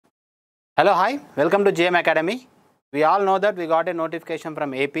Hello, hi, welcome to JM Academy. We all know that we got a notification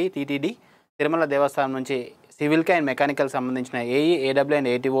from AP, Ttd, Tirumala Devasthanam nunchi civil and mechanical సంబంధించిన AE, AW and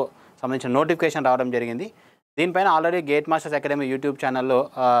ATO సంబంధించిన notification రావడం జరిగింది. దీనిపైన already gate masters academy YouTube ఛానల్లో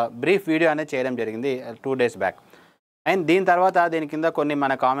brief video అనేది చేయడం జరిగింది 2 days back. And దీని తర్వాత దీని కింద కొన్ని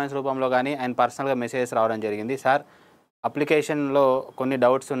మన కామెంట్స్ రూపంలో కానీ అండ్ పర్సనల్గా మెసేజెస్ రావడం జరిగింది. సార్ అప్లికేషన్లో కొన్ని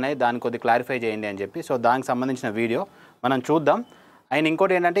డౌట్స్ ఉన్నాయి, దాన్ని కొద్దిగా క్లారిఫై చేయండి అని చెప్పి. సో దానికి సంబంధించిన వీడియో మనం చూద్దాం. అండ్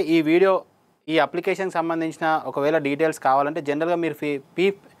ఇంకోటి ఏంటంటే ఈ అప్లికేషన్కి సంబంధించిన ఒకవేళ డీటెయిల్స్ కావాలంటే జనరల్గా మీరు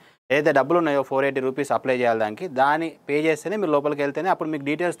ఏదైతే డబ్బులు ఉన్నాయో 480 రూపీస్ అప్లై చేయాలి దాన్ని పే చేస్తేనే మీరు లోపలికి వెళ్తేనే అప్పుడు మీకు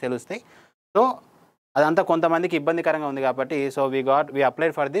డీటెయిల్స్ తెలుస్తాయి. సో అదంతా కొంతమందికి ఇబ్బందికరంగా ఉంది కాబట్టి so we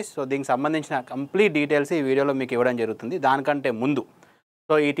applied for this. So దీనికి సంబంధించిన కంప్లీట్ డీటెయిల్స్ ఈ వీడియోలో మీకు ఇవ్వడం జరుగుతుంది. దానికంటే ముందు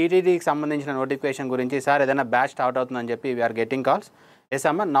సో ఈ టీటీడీకి సంబంధించిన నోటిఫికేషన్ గురించి సార్ ఏదైనా బ్యాచ్ స్టార్ట్ అవుతుందని చెప్పి వీఆర్ గెటింగ్ కాల్స్. ఎస్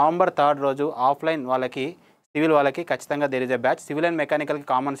అమ్మ, November 3rd రోజు ఆఫ్లైన్ వాళ్ళకి సివిల్ వాళ్ళకి ఖచ్చితంగా there is a batch. Civil and మెకానికల్కి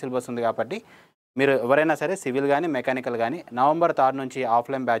common syllabus ఉంది కాబట్టి మీరు ఎవరైనా సరే సివిల్ కానీ మెకానికల్ కానీ November 3rd నుంచి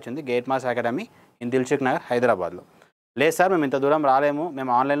ఆఫ్లైన్ బ్యాచ్ ఉంది gate masters academy in Dilsukh Nagar హైదరాబాద్లో. లేదు సార్ మేము ఇంత దూరం రాలేము,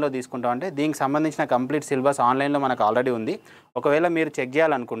 మేము ఆన్లైన్లో తీసుకుంటాం అంటే దీనికి సంబంధించిన కంప్లీట్ సిలబస్ ఆన్లైన్లో మనకు ఆల్రెడీ ఉంది. ఒకవేళ మీరు చెక్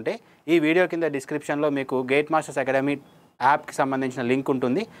చేయాలనుకుంటే ఈ వీడియో కింద డిస్క్రిప్షన్లో మీకు గేట్ మాస్టర్స్ అకాడమీ యాప్కి సంబంధించిన లింక్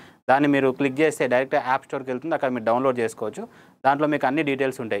ఉంటుంది. దాన్ని మీరు క్లిక్ చేస్తే డైరెక్ట్గా యాప్ స్టోర్కి వెళ్తుంది, అక్కడ మీరు డౌన్లోడ్ చేసుకోవచ్చు. దాంట్లో మీకు అన్ని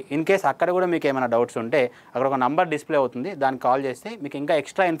డీటెయిల్స్ ఉంటాయి. ఇన్ కేస్ అక్కడ కూడా మీకు ఏమైనా డౌట్స్ ఉంటే అక్కడ ఒక నంబర్ డిస్ప్లే అవుతుంది, దానికి కాల్ చేస్తే మీకు ఇంకా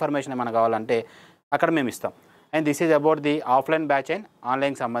ఎక్స్ట్రా ఇన్ఫర్మేషన్ ఏమైనా కావాలంటే అక్కడ మేము ఇస్తాం. And this is about the offline batch and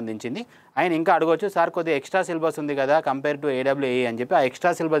ఆన్లైన్కి సంబంధించింది. అండ్ ఇంకా అడగవచ్చు సార్ కొద్దిగా ఎక్స్ట్రా సిలబస్ ఉంది కదా కంపేర్ టు AEE అని చెప్పి. ఆ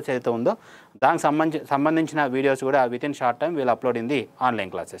ఎక్స్ట్రా సిలబస్ ఏదైతే ఉందో దానికి సంబంధించిన వీడియోస్ కూడా with in short time wheel upload in the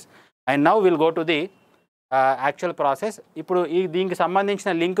online classes. And now will go to the actual process. ఇప్పుడు దీనికి సంబంధించిన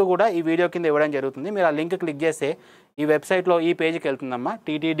లింక్ కూడా ఈ వీడియో కింద ఇవ్వడం జరుగుతుంది. మీరు ఆ లింక్ క్లిక్ చేస్తే ఈ వెబ్సైట్లో ఈ పేజ్కి వెళ్తుందమ్మా.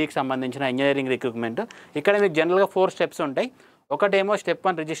 టీటీడీకి సంబంధించిన ఇంజనీరింగ్ రిక్రూట్మెంట్. ఇక్కడ మీకు జనరల్గా 4 స్టెప్స్ ఉంటాయి. ఒకటేమో స్టెప్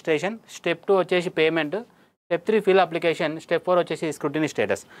 1 రిజిస్ట్రేషన్, స్టెప్ 2 వచ్చేసి payment, step 3 fill application, step 4 వచ్చేసి స్క్రూటినీ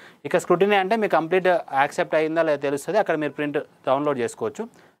స్టేటస్. ఇక స్క్రూటినీ అంటే మీకు కంప్లీట్ యాక్సెప్ట్ అయిందా లేదా తెలుస్తుంది. అక్కడ మీరు ప్రింట్ డౌన్లోడ్ చేసుకోవచ్చు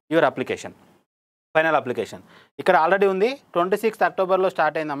యువర్ అప్లికేషన్, ఫైనల్ అప్లికేషన్. ఇక్కడ ఆల్రెడీ ఉంది 26th Octoberలో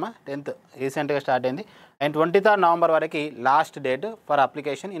స్టార్ట్ అయిందమ్మా, 10th రీసెంట్గా స్టార్ట్ అయింది. అండ్ 23rd November వరకు last date for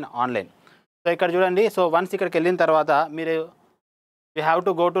application in online. So ఇక్కడ చూడండి. సో వన్స్ ఇక్కడికి వెళ్ళిన తర్వాత మీరు you have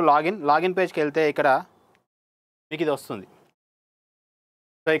to go to login పేజ్కి వెళ్తే ఇక్కడ మీకు ఇది వస్తుంది.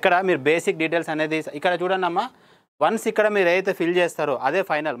 సో ఇక్కడ మీరు బేసిక్ డీటెయిల్స్ అనేది ఇక్కడ చూడండి అమ్మా. వన్స్ ఇక్కడ మీరు ఏదైతే ఫిల్ చేస్తారో అదే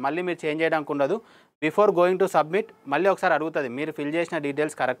ఫైనల్, మళ్ళీ మీరు చేంజ్ చేయడానికి ఉండదు. బిఫోర్ గోయింగ్ టు సబ్మిట్ మళ్ళీ ఒకసారి అడుగుతుంది మీరు ఫిల్ చేసిన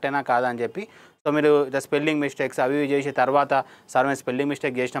డీటెయిల్స్ కరెక్టేనా కాదా అని చెప్పి. సో మీరు స్పెల్లింగ్ మిస్టేక్స్ అవి చేసి తర్వాత సార్ మేము స్పెల్లింగ్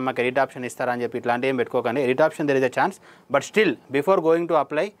మిస్టేక్ చేసినా మాకు ఎడిట్ ఆప్షన్ ఇస్తారా అని చెప్పి ఇట్లాంటి ఏం పెట్టుకోకండి. Edit option there is a chance, but still before going to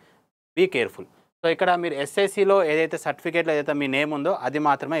apply be careful. So ఇక్కడ మీరు SSCలో ఏదైతే సర్టిఫికేట్లో ఏదైతే మీ నేమ్ ఉందో అది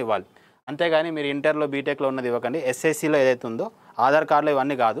మాత్రమే ఇవ్వాలి, అంతేగాని మీరు ఇంటర్లో బీటెక్లో ఉన్నది ఇవ్వకండి. SSCలో ఏదైతే ఉందో ఆధార్ కార్డులో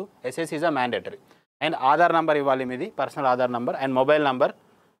ఇవన్నీ కాదు, SSC is a mandatory. And Aadhaar number ఇవ్వాలి మీది, personal Aadhaar number and mobile number,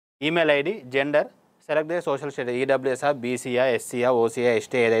 email ID, gender, select they social status EWS, BC, SC, OC,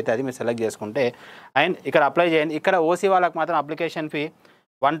 ST ఏదైతే అది మీరు సెలెక్ట్ చేసుకుంటే అండ్ ఇక్కడ అప్లై చేయండి. ఇక్కడ OC వాళ్ళకి మాత్రం అప్లికేషన్ ఫీ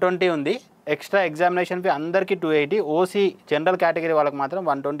 120 ఉంది, ఎక్స్ట్రా ఎగ్జామినేషన్ ఫీ అందరికీ 280. OC జనరల్ కేటగిరీ వాళ్ళకి మాత్రం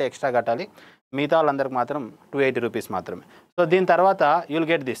 120 ఎక్స్ట్రా కట్టాలి, మిగతా వాళ్ళందరికి మాత్రం 280 రూపీస్ మాత్రమే. సో దీని తర్వాత you'll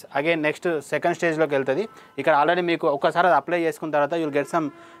get this again next second స్టేజ్లోకి వెళ్తుంది. ఇక్కడ ఆల్రెడీ మీకు ఒకసారి అది అప్లై చేసుకున్న తర్వాత you'll get some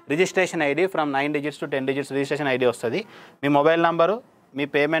registration ID from 9 digits to 10 digits registration ID వస్తుంది. మీ మొబైల్ నెంబరు, మీ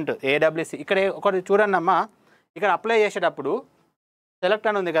పేమెంట్, AWC. ఇక్కడ ఒకటి చూడండి అమ్మా, ఇక్కడ అప్లై చేసేటప్పుడు సెలెక్ట్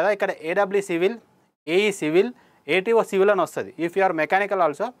అని ఉంది కదా, ఇక్కడ AW civil, AE civil, ATO civil అని వస్తుంది. If you or mechanical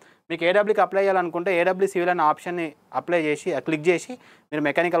also మీకు AWకి అప్లై చేయాలనుకుంటే AW సివిల్ అనే ఆప్షన్ని అప్లై చేసి క్లిక్ చేసి మీరు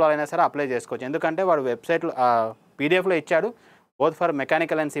మెకానికల్ వాళ్ళైనా సరే అప్లై చేసుకోవచ్చు. ఎందుకంటే వాడు వెబ్సైట్లో PDFలో ఇచ్చాడు both for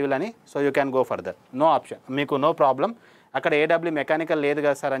mechanical and civil అని. So you can go further, no option, మీకు నో ప్రాబ్లం. అక్కడ AW మెకానికల్ లేదు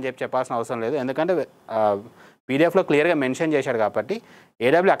కదా సార్ అని చెప్పాల్సిన అవసరం లేదు, ఎందుకంటే PDFలో క్లియర్గా మెన్షన్ చేశాడు కాబట్టి.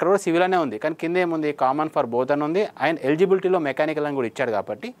 AW అక్కడ కూడా సివిల్ అనే ఉంది, కానీ కింద ఏముంది కామన్ ఫర్ బోత్ అని ఉంది. అండ్ ఎలిజిబిలిటీలో మెకానికల్ అని కూడా ఇచ్చాడు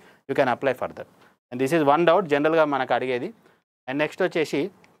కాబట్టి you can apply further. And this is one doubt జనరల్గా మనకు అడిగేది. అండ్ నెక్స్ట్ వచ్చేసి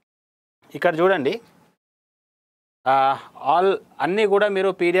ఇక్కడ చూడండి, అన్నీ కూడా మీరు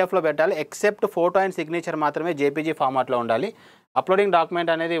PDFలో పెట్టాలి ఎక్సెప్ట్ ఫోటో అండ్ సిగ్నేచర్ మాత్రమే JPG ఫార్మాట్లో ఉండాలి. అప్లోడింగ్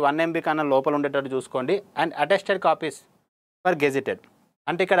డాక్యుమెంట్ అనేది 1 MB కన్నా లోపల ఉండేటట్టు చూసుకోండి. And attested copies for gazetted,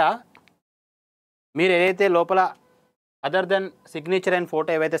 అంటే ఇక్కడ మీరు ఏదైతే లోపల other then signature and photo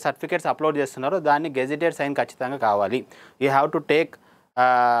ఏవైతే సర్టిఫికేట్స్ అప్లోడ్ చేస్తున్నారో దాన్ని గెజిటెడ్ సైన్ ఖచ్చితంగా కావాలి. You have to take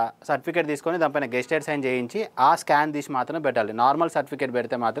certificate తీసుకొని దానిపైన గెజిటెడ్ సైన్ చేయించి ఆ స్కాన్ తీసి మాత్రమే పెట్టాలి. నార్మల్ సర్టిఫికేట్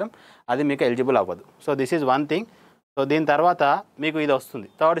పెడితే మాత్రం అది మీకు ఎలిజిబుల్ అవ్వదు. So this is one thing. So దీని తర్వాత మీకు ఇది వస్తుంది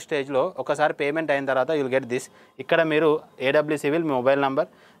 3rd స్టేజ్లో. ఒకసారి పేమెంట్ అయిన తర్వాత యుల్ గెట్ దిస్. ఇక్కడ మీరు AW సివిల్, మీ మొబైల్ నెంబర్,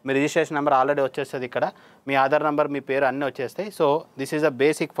 మీ రిజిస్ట్రేషన్ నెంబర్ ఆల్రెడీ వచ్చేస్తుంది ఇక్కడ, మీ ఆధార్ నెంబర్, మీ పేరు అన్నీ వచ్చేస్తాయి. So this is a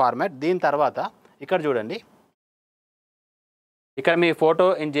basic format. దీని తర్వాత ఇక్కడ చూడండి, ఇక్కడ మీ photo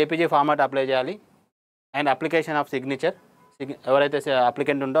in JPG format apply చేయాలి. అండ్ అప్లికేషన్ ఆఫ్ సిగ్నేచర్, ఎవరైతే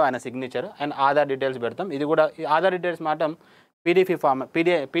అప్లికెంట్ ఉందో ఆయన సిగ్నేచర్ అండ్ ఆధార్ డీటెయిల్స్ పెడతాం. ఇది కూడా ఆధార్ డీటెయిల్స్ మాత్రం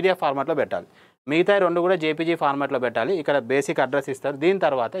పీడిఎఫ్ ఫార్మాట్లో పెట్టాలి. మిగతా రెండు కూడా జేపీజీ ఫార్మాట్లో పెట్టాలి. ఇక్కడ బేసిక్ అడ్రస్ ఇస్తారు. దీని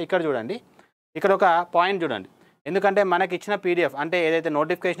తర్వాత ఇక్కడ చూడండి, ఇక్కడ ఒక పాయింట్ చూడండి, ఎందుకంటే మనకి ఇచ్చిన పీడిఎఫ్ అంటే ఏదైతే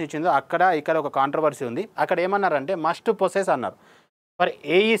నోటిఫికేషన్ ఇచ్చిందో ఇక్కడ ఒక కాంట్రవర్సీ ఉంది. అక్కడ ఏమన్నారంటే మస్ట్ పొసెస్ అన్నారు. ఫర్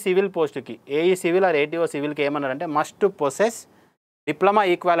ఏఈ సివిల్ పోస్ట్కి, ఏఈ సివిల్ ఆర్ ఏటీఓ సివిల్కి ఏమన్నారంటే మస్ట్ పొసెస్ డిప్లొమా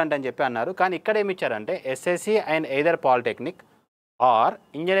ఈక్వాలెంట్ అని చెప్పి అన్నారు. కానీ ఇక్కడ ఏమి ఇచ్చారంటే SSC and either polytechnic are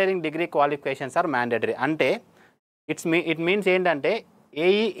engineering degree qualifications are mandatory. అంటే ఇట్ మీన్స్ ఏంటంటే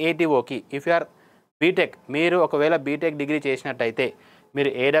AE ఏటీఓకి if you are BTech, మీరు ఒకవేళ బీటెక్ డిగ్రీ చేసినట్టయితే మీరు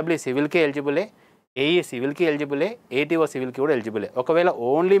ఏడబ్ల్యూ సివిల్కి ఎలిజిబులే, ఏఈ సివిల్కి ఎలిజిబులే, ఏటీఓ సివిల్కి కూడా ఎలిజిబులే. ఒకవేళ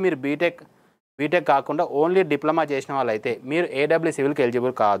ఓన్లీ మీరు బీటెక్ కాకుండా ఓన్లీ డిప్లొమా చేసిన వాళ్ళైతే మీరు ఏడబ్ల్యూ సివిల్కి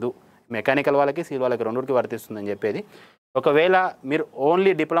ఎలిజిబుల్ కాదు. మెకానికల్ వాళ్ళకి సివిల్ వాళ్ళకి రెండుకి వర్తిస్తుందని చెప్పేది. ఒకవేళ మీరు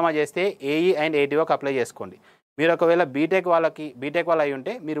ఓన్లీ డిప్లొమా చేస్తే ఏఈ అండ్ ఏటీఓకి అప్లై చేసుకోండి. మీరు ఒకవేళ బీటెక్ వాళ్ళు అయి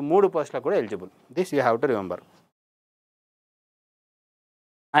ఉంటే మీరు 3 పోస్టులకు కూడా eligible. This you have to remember.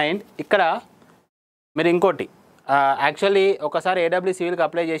 And ఇక్కడ మీరు ఇంకోటి, యాక్చువల్లీ ఒకసారి ఏడబ్ల్యూ సివిల్కి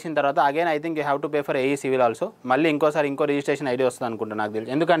అప్లై చేసిన తర్వాత again I think you have to pay for AE civil also. మళ్ళీ ఇంకోసారి ఇంకో రిజిస్ట్రేషన్ ఐడి వస్తుంది అనుకుంటా నాకు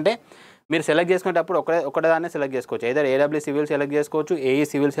తెలిసి. ఎందుకంటే మీరు సెలెక్ట్ చేసుకునేటప్పుడు ఒకదాన్నే సెలెక్ట్ చేసుకోవచ్చు. ఏదైనా ఏడబ్ల్యూ సివిల్ సెలెక్ట్ చేసుకోవచ్చు, ఏఈ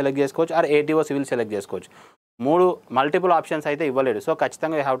సివిల్ సెలెక్ట్ చేసుకోవచ్చు, ఆర్ ఏటీఓ సివిల్ సెలెక్ట్ చేసుకోవచ్చు. 3 మల్టిపుల్ ఆప్షన్స్ అయితే ఇవ్వలేడు. సో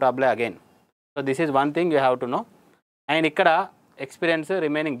ఖచ్చితంగా you have to apply again. So this is one thing you have to know. And ఇక్కడ experience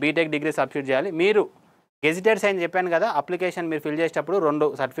remaining BTech degree substitute చేయాలి. మీరు gazetted sign చెప్పాను కదా, application మీరు ఫిల్ చేసేటప్పుడు 2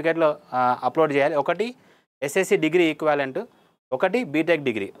 సర్టిఫికేట్లు అప్లోడ్ చేయాలి. ఒకటి ఎస్ఎస్సి డిగ్రీ ఈక్వాలెంట్, ఒకటి బీటెక్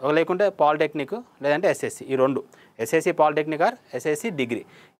డిగ్రీ, లేకుంటే పాలిటెక్నిక్ లేదంటే ఎస్ఎస్సి. ఈ 2 SSC polytechnic are SSC degree,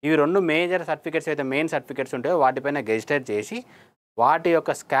 ఇవి 2 మేజర్ సర్టిఫికేట్స్ అయితే మెయిన్ సర్టిఫికేట్స్ ఉంటాయో వాటిపైన గెజిటెడ్ చేసి వాటి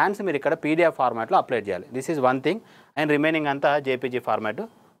యొక్క స్కాన్స్ మీరు ఇక్కడ పీడిఎఫ్ ఫార్మాట్లో అప్లోడ్ చేయాలి. This is one thing. And remaining అంతా జేపీజీ ఫార్మాట్.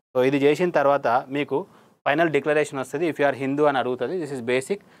 సో ఇది చేసిన తర్వాత మీకు ఫైనల్ డిక్లరేషన్ వస్తుంది. ఇఫ్ యు ఆర్ హిందూ అని అడుగుతుంది. This is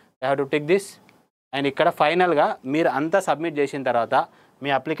basic, you have to tick this. And ఇక్కడ ఫైనల్గా మీరు అంతా సబ్మిట్ చేసిన తర్వాత మీ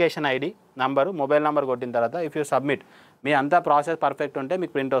application ID number, mobile number కొట్టిన తర్వాత ఇఫ్ యూ సబ్మిట్, మీ అంతా ప్రాసెస్ పర్ఫెక్ట్ ఉంటే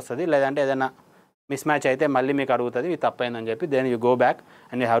మీకు ప్రింట్ వస్తుంది. లేదంటే ఏదైనా మిస్ మ్యాచ్ అయితే మళ్ళీ మీకు అడుగుతుంది ఇది తప్పైందని చెప్పి, then you go back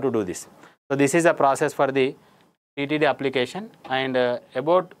and you have to do this. So this is the process for the TTD application. And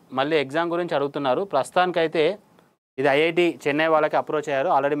about మళ్ళీ ఎగ్జామ్ గురించి అడుగుతున్నారు. ప్రస్తుతానికైతే ఇది ఐఐటి చెన్నై వాళ్ళకి అప్రోచ్ అయ్యారు.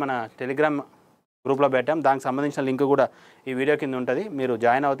 ఆల్రెడీ మన టెలిగ్రామ్ గ్రూప్లో పెట్టాం. దానికి సంబంధించిన లింక్ కూడా ఈ వీడియో కింద ఉంటుంది. మీరు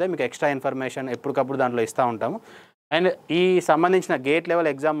జాయిన్ అవుతే మీకు ఎక్స్ట్రా ఇన్ఫర్మేషన్ ఎప్పటికప్పుడు దాంట్లో ఇస్తూ ఉంటాము. అండ్ ఈ సంబంధించిన గేట్ లెవెల్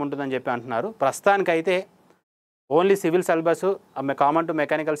ఎగ్జామ్ ఉంటుందని చెప్పి అంటున్నారు. ప్రస్తుతానికైతే only civil syllabus common to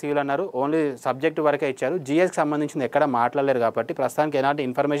mechanical civil అన్నారు. ఓన్లీ సబ్జెక్ట్ వరకే ఇచ్చారు. జిఎస్కి సంబంధించింది ఎక్కడ మాట్లాడలేరు కాబట్టి ప్రస్తుతానికి ఎలాంటి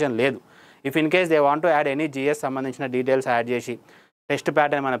ఇన్ఫర్మేషన్ లేదు. If in case they want to add any GS సంబంధించిన డీటెయిల్స్ యాడ్ చేసి టెస్ట్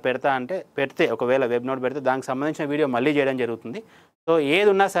ప్యాటర్న్ మనం పెడితే ఒకవేళ వెబ్ నోట్ పెడితే దానికి సంబంధించిన వీడియో మళ్ళీ చేయడం జరుగుతుంది. సో ఏది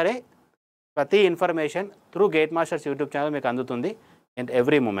ఉన్నా సరే ప్రతి information through gate masters YouTube channel మీకు అందుతుంది అండ్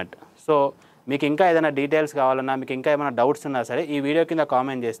ఎవ్రీ మూమెంట్. సో మీకు ఇంకా ఏదైనా డీటెయిల్స్ కావాలన్నా, మీకు ఇంకా ఏమైనా డౌట్స్ ఉన్నా సరే ఈ వీడియో కింద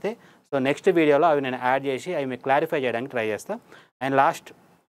కామెంట్ చేస్తే సో నెక్స్ట్ వీడియోలో అవి నేను యాడ్ చేసి అవి మీకు క్లారిఫై చేయడానికి ట్రై చేస్తాను. And last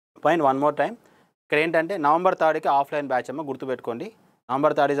point one more time, ఇక్కడ ఏంటంటే November 3కి ఆఫ్లైన్ బ్యాచ్ అమ్మ గుర్తుపెట్టుకోండి.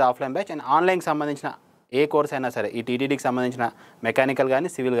 November 3 is offline batch. And ఆన్లైన్కి సంబంధించిన ఏ కోర్స్ అయినా సరే ఈ టీటీడీకి సంబంధించిన మెకానికల్ కానీ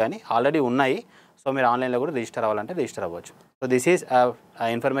సివిల్ కానీ ఆల్రెడీ ఉన్నాయి. సో మీరు ఆన్లైన్లో కూడా రిజిస్టర్ అవ్వాలంటే రిజిస్టర్ అవ్వచ్చు. So this is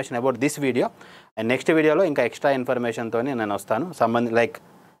information about this video. And next వీడియోలో ఇంకా ఎక్స్ట్రా ఇన్ఫర్మేషన్తో నేను వస్తాను. లైక్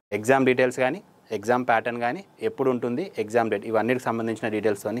ఎగ్జామ్ డీటెయిల్స్ కానీ, ఎగ్జామ్ ప్యాటర్న్ కానీ, ఎప్పుడు ఉంటుంది, ఎగ్జామ్ డేట్, ఇవన్నిటికి సంబంధించిన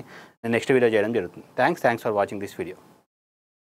డీటెయిల్స్తో నేను నెక్స్ట్ వీడియో చేయడం జరుగుతుంది. Thanks for watching this video.